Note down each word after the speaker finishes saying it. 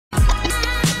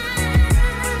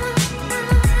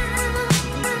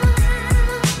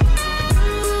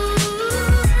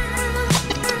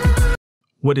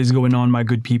What is going on, my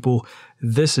good people?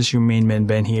 This is your main man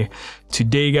Ben here.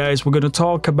 Today, guys, we're going to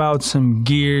talk about some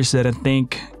gears that I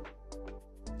think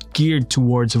geared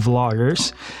towards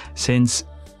vloggers. Since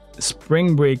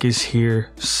spring break is here,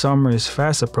 summer is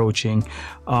fast approaching,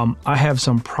 I have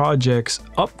some projects,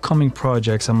 upcoming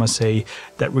projects, I must say,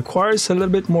 that requires a little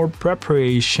bit more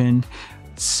preparation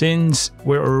since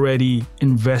we're already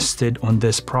invested on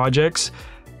this projects.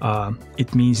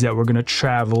 It means that we're going to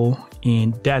travel.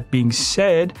 And that being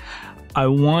said, I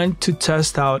want to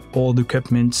test out all the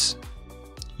equipments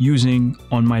using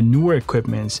on my newer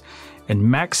equipments and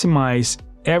maximize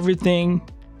everything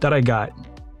that I got,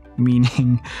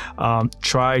 meaning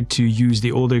try to use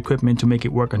the older equipment to make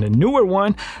it work on the newer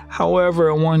one. However,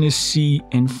 I want to see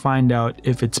and find out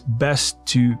if it's best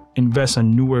to invest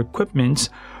on newer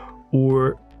equipments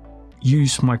or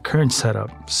use my current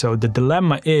setup. So the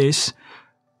dilemma is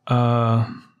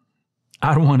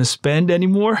I don't want to spend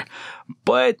anymore,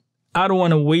 but I don't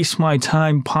want to waste my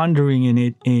time pondering in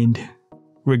it and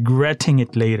regretting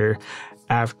it later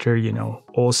after, you know,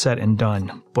 all said and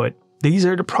done. But these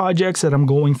are the projects that I'm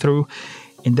going through.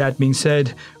 And that being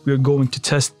said, we're going to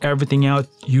test everything out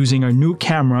using our new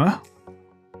camera.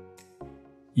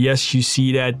 Yes, you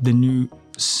see that, the new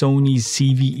Sony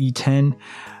CVE10.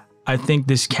 I think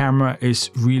this camera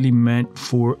is really meant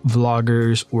for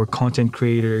vloggers or content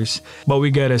creators, but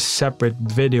we got a separate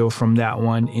video from that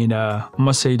one. And I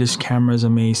must say this camera is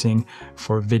amazing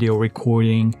for video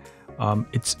recording.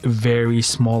 It's very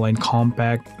small and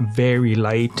compact, very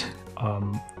light.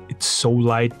 It's so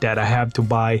light that I have to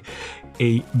buy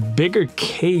a bigger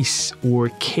case or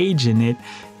cage in it.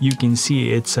 You can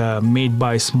see it's made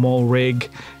by Small Rig,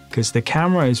 because the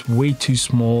camera is way too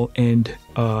small, and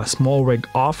Small Rig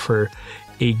offer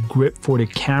a grip for the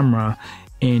camera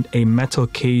and a metal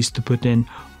case to put in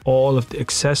all of the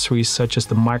accessories such as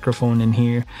the microphone in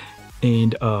here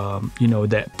and you know,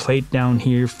 that plate down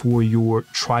here for your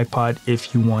tripod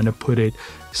if you want to put it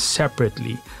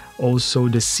separately. Also,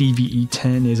 the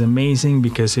CVE10 is amazing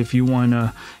because if you want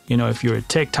to, you know, if you're a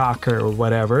TikToker or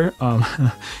whatever,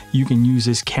 you can use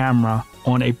this camera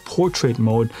on a portrait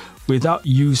mode without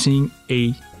using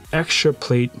a extra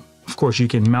plate. Of course, you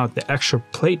can mount the extra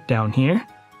plate down here,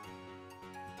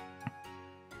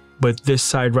 but this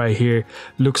side right here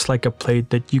looks like a plate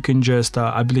that you can just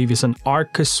I believe it's an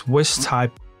Arca Swiss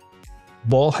type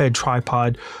ball head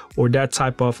tripod, or that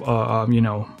type of you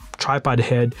know, tripod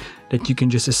head that you can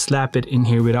just slap it in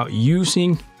here without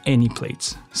using any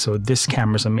plates. So this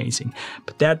camera is amazing.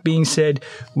 But that being said,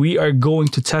 we are going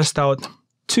to test out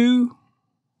two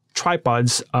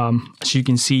tripods. As you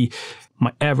can see,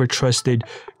 my ever trusted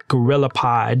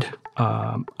GorillaPod.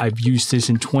 I've used this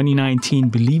in 2019,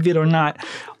 believe it or not,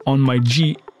 on my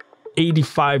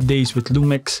G85 days with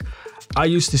Lumix. I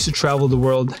used this to travel the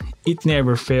world. It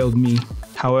never failed me.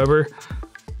 However,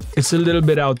 it's a little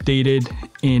bit outdated,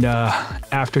 and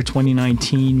after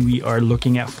 2019, we are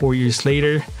looking at 4 years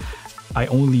later. I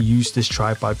only use this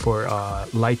tripod for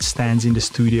light stands in the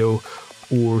studio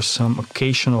or some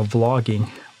occasional vlogging,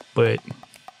 but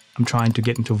I'm trying to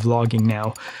get into vlogging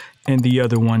now. And the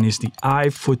other one is the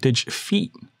iFootage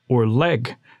feet or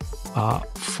leg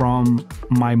from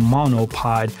my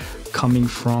monopod, coming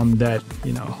from that,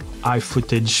 you know,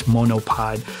 iFootage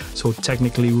monopod. So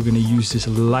technically we're going to use this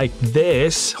like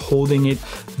this, holding it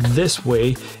this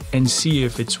way, and see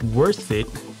if it's worth it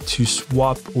to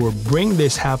swap or bring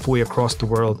this halfway across the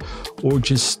world, or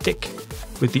just stick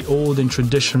with the old and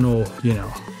traditional, you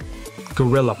know,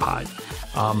 GorillaPod.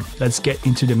 Let's get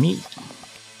into the meat.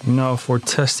 Now, for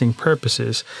testing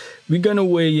purposes, we're gonna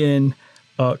weigh in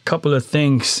a couple of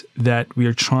things that we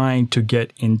are trying to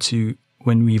get into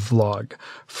when we vlog.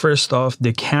 First off,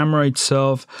 the camera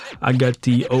itself. I got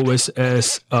the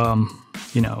OSS,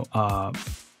 you know,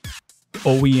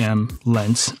 OEM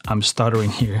lens. I'm stuttering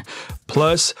here.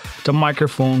 Plus the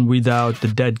microphone without the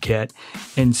dead cat,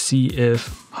 and see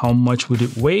if how much would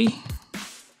it weigh.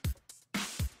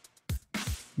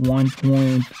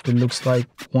 It looks like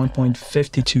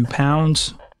 1.52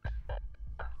 pounds.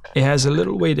 It has a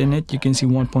little weight in it. You can see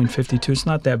 1.52. It's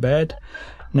not that bad.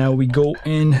 Now we go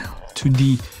in to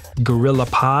the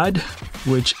GorillaPod,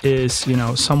 which is, you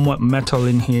know, somewhat metal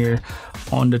in here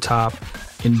on the top,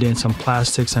 and then some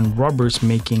plastics and rubbers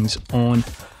makings on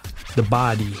the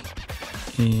body,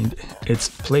 and its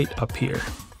plate up here.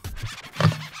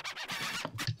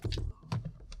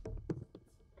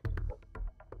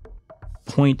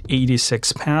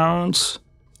 .86 pounds.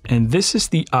 And this is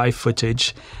the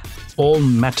iFootage, all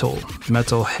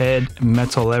metal head,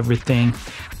 metal everything.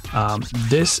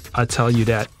 This, I tell you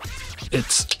that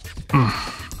it's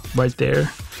right there.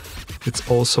 It's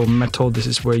also metal. This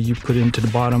is where you put it into the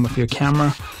bottom of your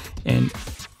camera, and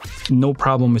no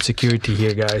problem with security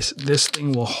here, guys. This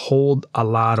thing will hold a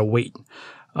lot of weight.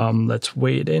 Let's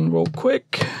weigh it in real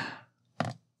quick.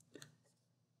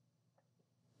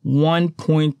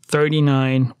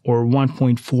 1.39 or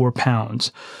 1.4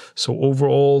 pounds. So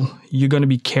overall, you're going to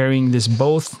be carrying this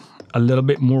both a little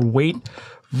bit more weight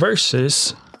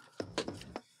versus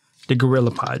the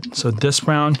GorillaPod. So this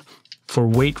round, for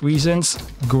weight reasons,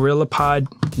 GorillaPod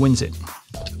wins it.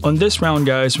 On this round,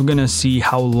 guys, we're going to see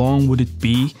how long would it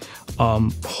be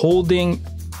holding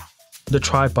the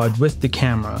tripod with the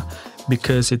camera,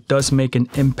 because it does make an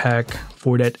impact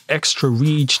for that extra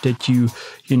reach that you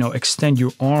extend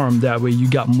your arm. That way you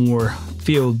got more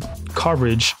field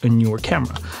coverage in your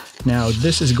camera. Now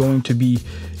this is going to be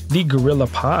the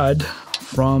GorillaPod.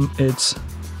 From its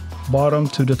bottom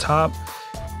to the top,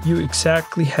 you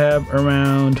exactly have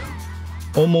around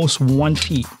almost 1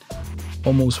 feet.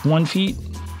 Almost 1 feet.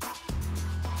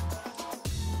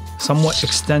 Somewhat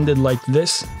extended like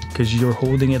this, because you're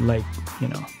holding it like,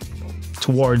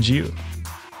 towards you.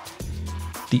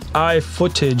 The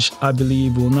iFootage, I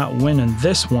believe, will not win on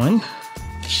this one.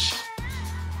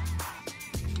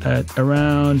 At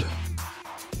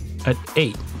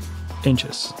 8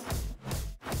 inches.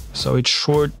 So it's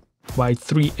short by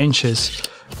 3 inches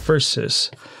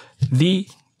versus the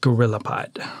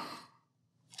GorillaPod.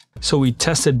 So we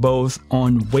tested both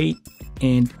on weight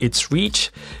and its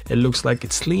reach. It looks like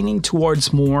it's leaning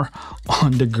towards more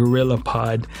on the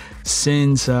GorillaPod,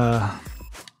 since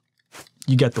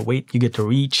you get the weight, you get the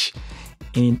reach,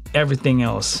 and everything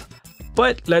else.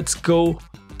 But let's go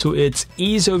to its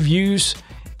ease of use.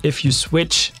 If you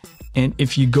switch and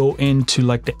if you go into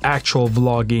like the actual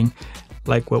vlogging,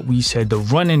 like what we said, the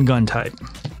run and gun type.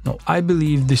 Now, I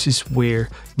believe this is where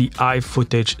the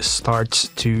iFootage starts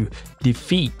to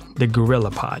defeat the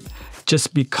GorillaPod,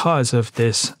 just because of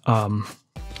this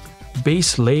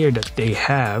base layer that they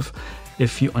have.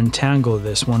 If you untangle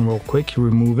this one real quick, you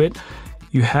remove it,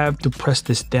 you have to press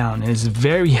this down, and it's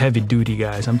very heavy duty,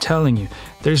 guys. I'm telling you,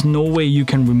 there's no way you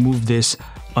can remove this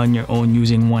on your own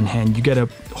using one hand. You gotta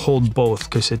hold both,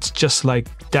 because it's just like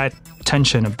that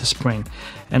tension of the spring.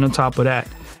 And on top of that,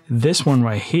 this one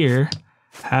right here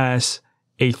has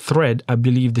a thread. I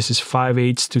believe this is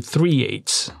 5/8 to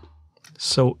 3/8,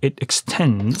 so it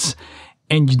extends,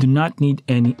 and you do not need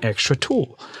any extra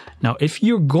tool. Now, if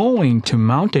you're going to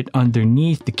mount it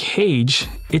underneath the cage,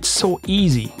 it's so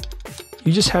easy.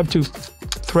 You just have to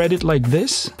thread it like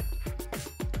this.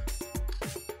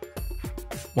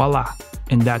 Voila,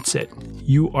 and that's it.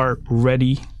 You are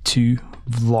ready to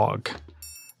vlog.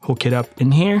 Hook it up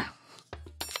in here,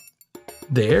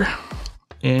 there,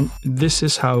 and this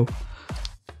is how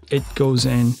it goes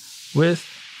in with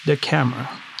the camera.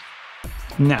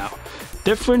 Now,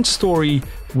 different story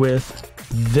with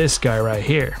this guy right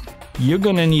here. You're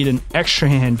gonna need an extra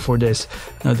hand for this.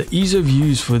 Now, the ease of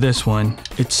use for this one,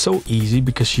 it's so easy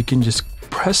because you can just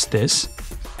press this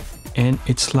and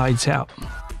it slides out.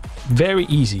 Very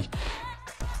easy.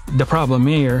 The problem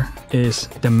here is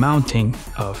the mounting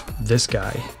of this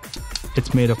guy.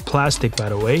 It's made of plastic, by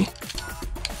the way.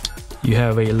 You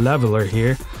have a leveler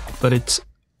here, but it's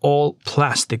all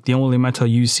plastic. The only metal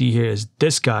you see here is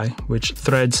this guy, which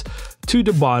threads to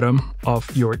the bottom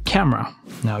of your camera.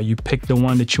 Now, you pick the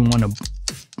one that you want to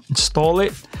install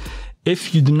it.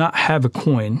 If you do not have a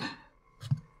coin,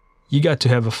 you got to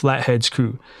have a flathead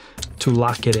screw to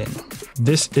lock it in.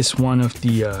 This is one of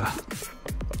the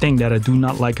thing that I do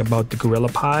not like about the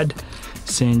GorillaPod,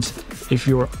 since if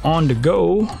you're on the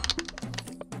go,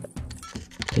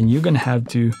 then you're gonna have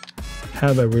to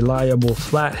have a reliable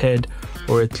flathead,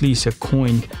 or at least a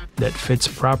coin that fits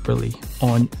properly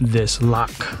on this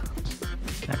lock.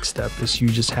 Next step is you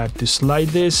just have to slide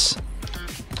this,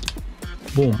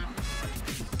 boom,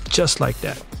 just like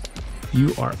that.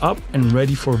 You are up and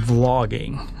ready for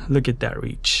vlogging. Look at that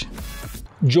reach.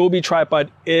 Joby tripod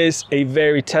is a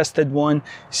very tested one.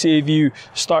 See, if you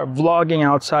start vlogging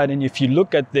outside and if you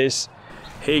look at this,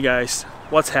 hey guys,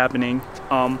 what's happening?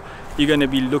 You're gonna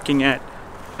be looking at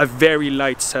a very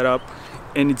light setup,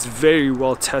 and it's very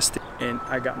well tested. And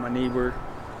I got my neighbor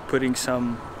putting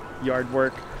some yard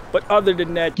work. But other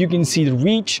than that, you can see the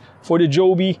reach for the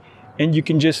Joby, and you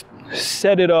can just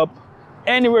set it up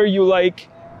anywhere you like.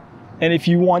 And if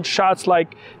you want shots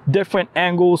like different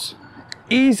angles,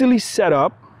 easily set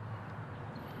up,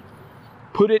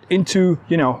 put it into,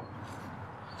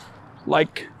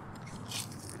 like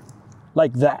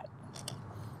that.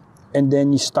 And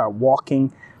then you start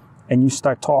walking and you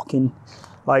start talking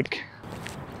like,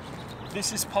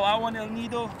 this is Palawan El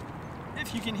Nido,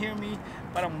 if you can hear me,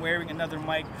 but I'm wearing another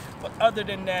mic. But other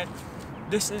than that,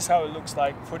 this is how it looks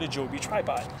like for the Joby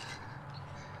tripod.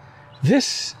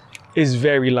 This is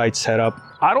very light setup.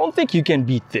 I don't think you can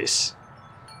beat this.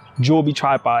 Joby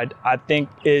tripod, I think,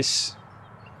 is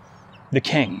the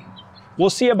king. We'll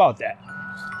see about that.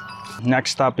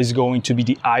 Next up is going to be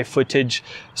the iFootage.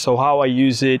 So how I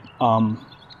use it,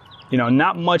 you know,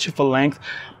 not much of a length,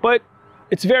 but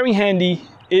it's very handy.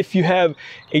 If you have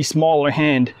a smaller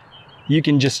hand, you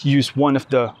can just use one of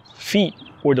the feet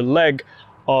or the leg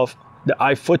of the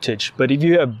iFootage. But if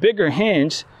you have bigger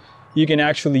hands, you can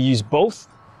actually use both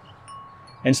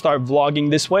and start vlogging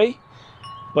this way.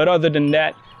 But other than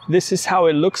that, this is how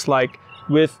it looks like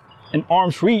with an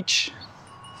arm's reach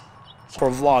for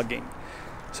vlogging.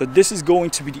 So this is going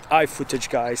to be the iFootage,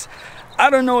 guys. I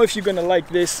don't know if you're gonna like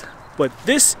this, but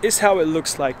this is how it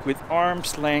looks like with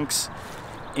arm's lengths,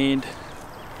 and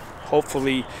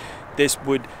hopefully this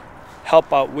would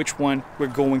help out which one we're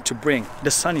going to bring.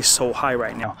 The sun is so high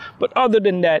right now. But other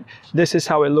than that, this is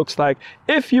how it looks like.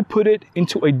 If you put it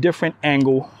into a different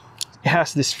angle, it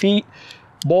has this feet,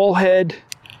 ball head,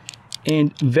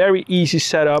 and very easy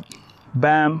setup.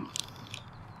 Bam.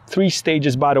 3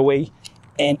 stages, by the way.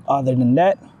 And other than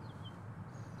that,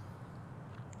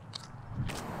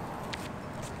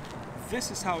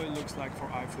 this is how it looks like for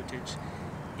iFootage.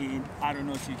 And I don't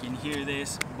know if you can hear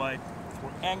this, but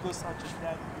for angles such as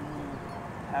that, you will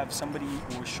have somebody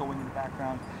who is showing in the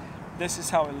background. This is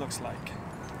how it looks like.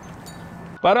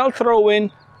 But I'll throw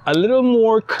in a little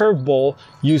more curveball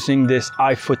using this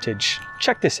iFootage.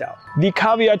 Check this out. The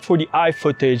caveat for the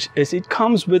iFootage is it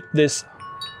comes with this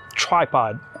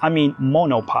tripod, I mean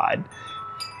monopod.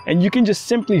 And you can just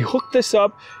simply hook this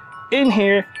up in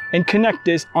here and connect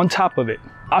this on top of it.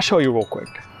 I'll show you real quick.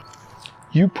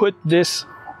 You put this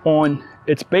on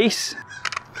its base.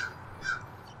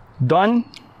 Done.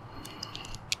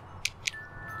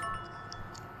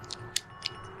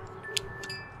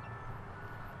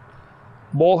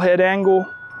 Ball head angle,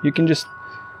 you can just,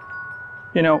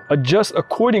 you know, adjust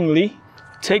accordingly.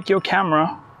 Take your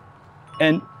camera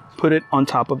and put it on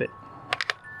top of it.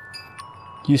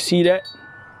 You see that?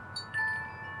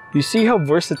 You see how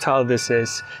versatile this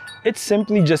is? It's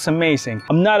simply just amazing.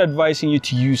 I'm not advising you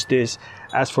to use this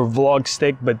as for vlog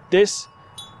stick, but this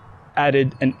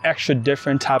added an extra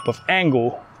different type of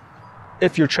angle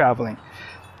if you're traveling.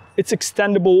 It's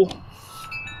extendable,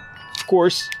 of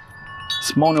course.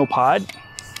 It's monopod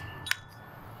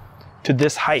to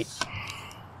this height.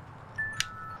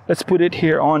 Let's put it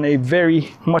here on a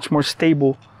very much more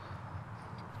stable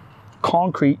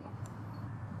concrete.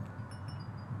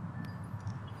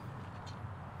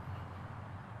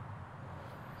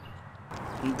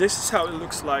 And this is how it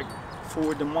looks like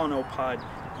for the monopod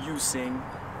using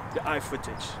the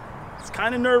iFootage. It's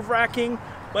kind of nerve-wracking,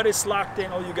 but it's locked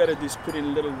in. All you gotta do is put in a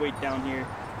little weight down here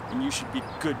and you should be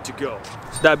good to go.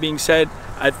 So that being said,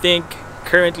 I think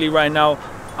currently right now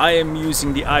I am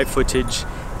using the iFootage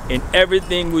and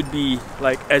everything would be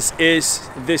like as is.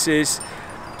 This is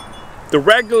the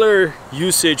regular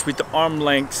usage with the arm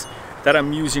lengths that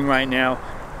I'm using right now,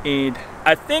 and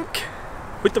I think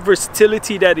with the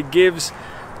versatility that it gives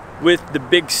with the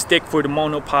big stick for the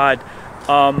monopod,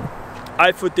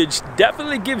 iFootage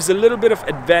definitely gives a little bit of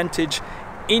advantage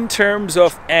in terms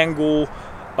of angle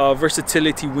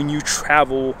versatility when you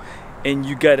travel and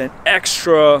you get an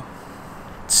extra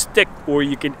stick, or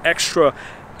you can extra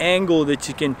angle that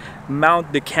you can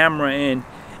mount the camera in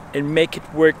and make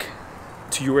it work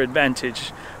to your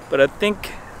advantage. But I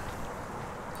think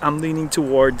I'm leaning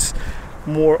towards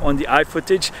more on the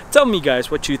iFootage. Tell me guys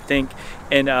what you think,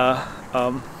 and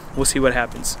we'll see what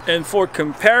happens. And for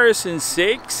comparison's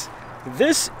sakes,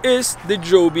 this is the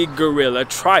Joby Gorilla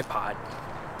tripod.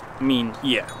 I mean,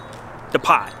 yeah, the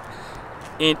pod.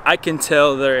 And I can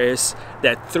tell there is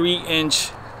that 3-inch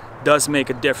does make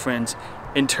a difference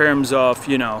in terms of,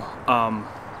 you know,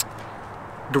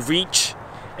 the reach,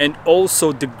 and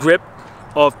also the grip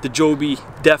of the Joby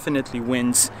definitely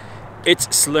wins.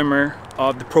 It's slimmer,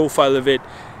 the profile of it,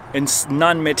 and it's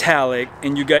non-metallic,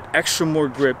 and you get extra more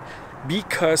grip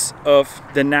because of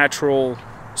the natural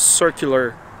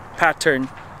circular pattern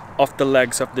of the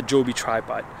legs of the Joby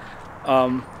tripod.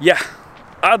 Yeah,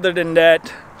 other than that,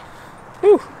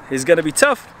 whew, it's gonna be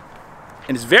tough,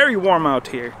 and it's very warm out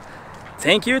here.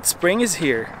 Thank you, spring is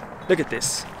here. Look at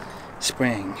this,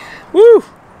 spring. Woo!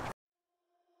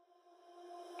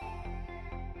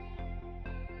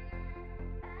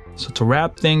 So to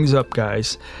wrap things up,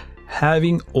 guys,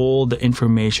 having all the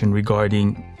information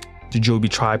regarding the Joby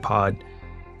tripod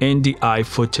and the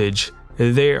iFootage,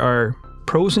 there are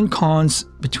pros and cons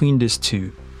between these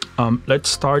two. Let's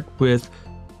start with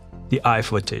the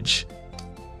iFootage.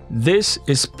 This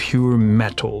is pure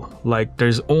metal. Like,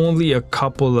 there's only a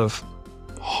couple of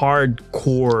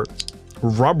hardcore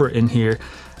rubber in here.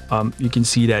 You can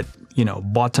see that, you know,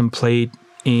 bottom plate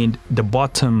and the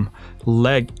bottom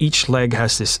leg, each leg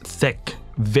has this thick,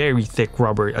 very thick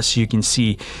rubber, as you can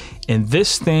see, and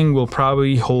this thing will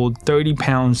probably hold 30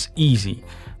 pounds easy.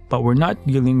 But we're not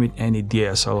dealing with any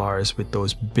DSLRs with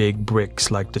those big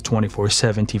bricks like the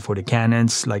 2470 for the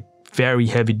Canons, like very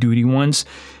heavy duty ones.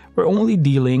 We're only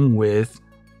dealing with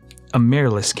a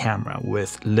mirrorless camera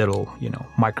with little, you know,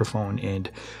 microphone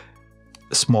and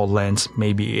a small lens,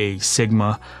 maybe a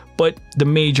Sigma. But the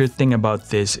major thing about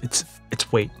this,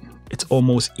 it's weight. It's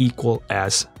almost equal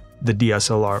as the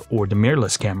DSLR or the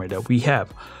mirrorless camera that we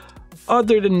have.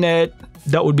 Other than that,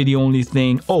 that would be the only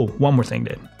thing. Oh, one more thing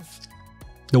then.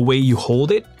 The way you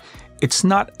hold it, it's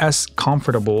not as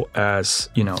comfortable as,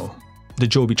 you know, the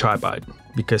Joby tripod,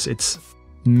 because it's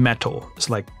metal. It's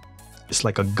like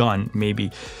a gun. Maybe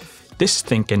this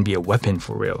thing can be a weapon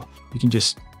for real. You can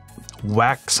just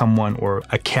whack someone, or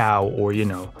a cow, or, you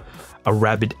know, a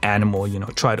rabid animal, you know,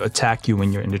 try to attack you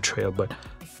when you're in the trail. But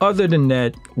other than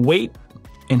that, weight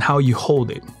and how you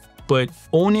hold it. But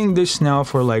owning this now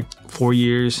for like 4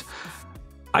 years,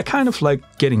 I kind of like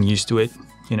getting used to it,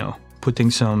 you know,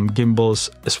 putting some gimbals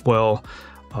as well.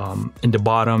 In the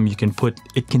bottom, you can put,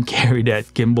 it can carry that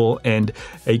gimbal and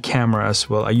a camera as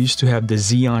well. I used to have the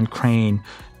Xeon Crane,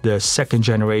 the 2nd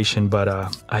generation, but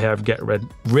I have get rid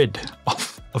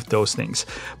of those things.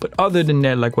 But other than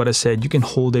that, like what I said, you can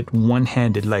hold it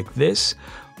one-handed like this,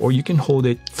 or you can hold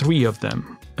it 3 of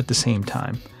them at the same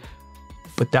time.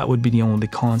 But that would be the only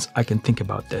cons I can think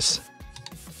about this.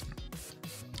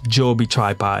 Joby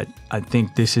tripod. I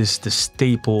think this is the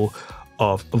staple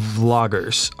of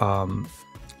vloggers.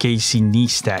 Casey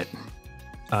Neistat,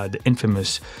 the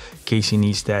infamous Casey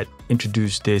Neistat,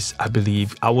 introduced this. I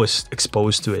believe I was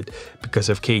exposed to it because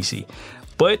of Casey.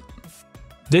 But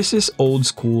this is old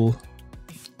school,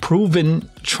 proven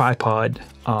tripod.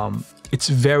 It's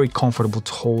very comfortable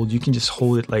to hold. You can just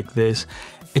hold it like this.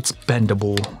 It's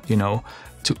bendable, you know,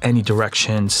 to any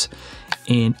directions,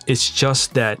 and it's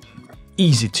just that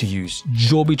easy to use.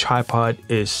 Joby tripod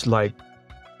is like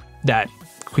that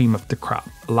cream of the crop.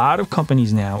 A lot of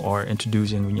companies now are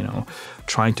introducing, you know,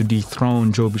 trying to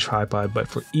dethrone Joby tripod, but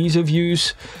for ease of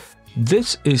use,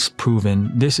 this is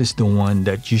proven. This is the one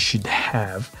that you should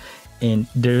have, and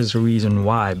there's a reason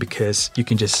why, because you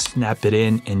can just snap it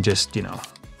in and just, you know,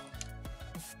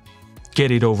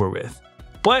 get it over with.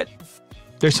 But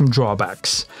there's some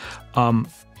drawbacks.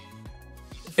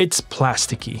 It's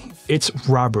plasticky, it's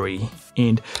rubbery,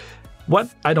 and what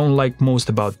I don't like most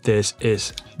about this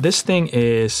is this thing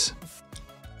is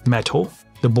metal,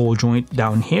 the ball joint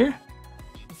down here,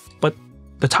 but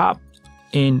the top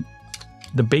and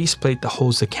the base plate that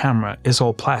holds the camera is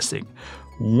all plastic.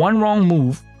 One wrong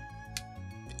move,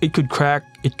 it could crack,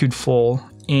 it could fall,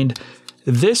 and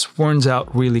this wears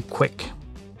out really quick.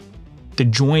 The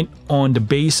joint on the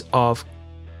base of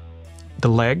the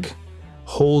leg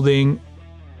holding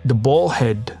the ball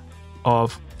head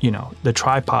of, you know, the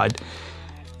tripod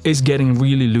is getting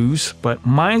really loose, but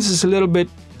mine's is a little bit,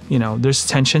 you know, there's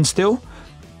tension still,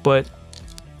 but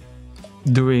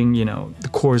during, you know, the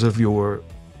course of your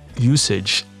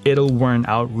usage, it'll wear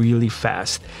out really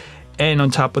fast. And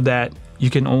on top of that, you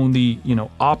can only, you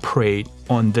know, operate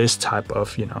on this type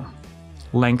of, you know,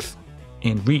 length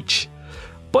and reach.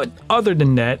 But other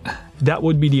than that, that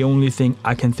would be the only thing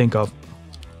I can think of,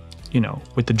 you know,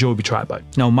 with the Joby tripod.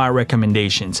 Now, my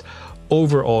recommendations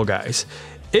overall, guys,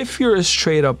 if you're a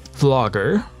straight up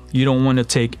vlogger, you don't want to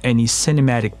take any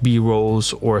cinematic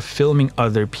b-rolls or filming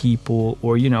other people,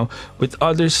 or, you know, with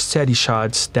other steady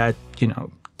shots that, you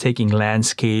know, taking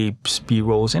landscapes,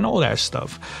 b-rolls and all that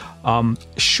stuff,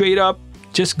 straight up,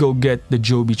 just go get the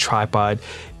Joby tripod.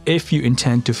 If you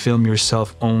intend to film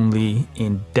yourself only,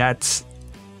 and that's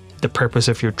the purpose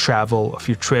of your travel, of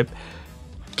your trip,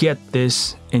 get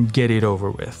this and get it over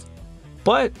with.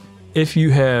 But if you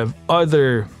have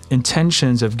other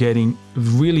intentions of getting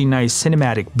really nice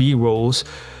cinematic b-rolls,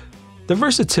 the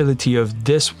versatility of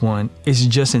this one is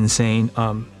just insane,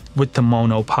 with the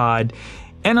monopod.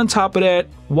 And on top of that,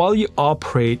 while you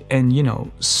operate and, you know,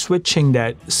 switching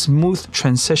that smooth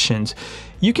transitions,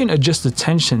 you can adjust the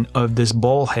tension of this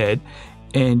ball head,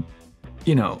 and,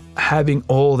 you know, having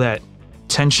all that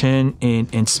tension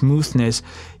and smoothness,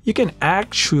 you can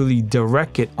actually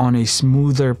direct it on a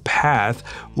smoother path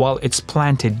while it's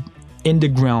planted in the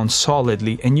ground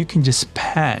solidly, and you can just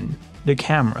pan the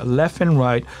camera left and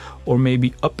right, or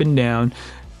maybe up and down.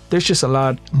 There's just a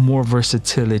lot more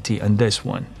versatility on this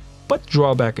one. but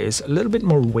drawback is a little bit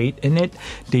more weight in it.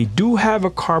 They do have a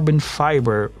carbon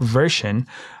fiber version,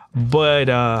 but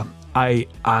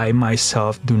I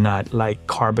myself do not like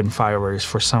carbon fibers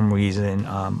for some reason.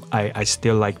 I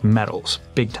still like metals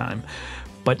big time.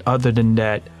 But other than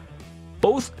that,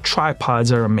 both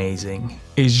tripods are amazing.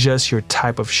 It's just your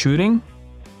type of shooting.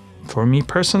 For me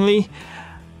personally,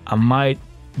 I might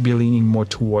be leaning more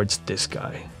towards this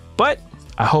guy. But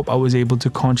I hope I was able to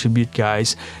contribute,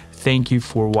 guys. Thank you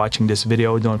for watching this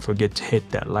video. Don't forget to hit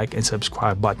that like and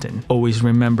subscribe button. Always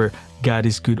remember, God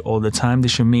is good all the time.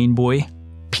 This is your main boy.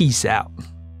 Peace out.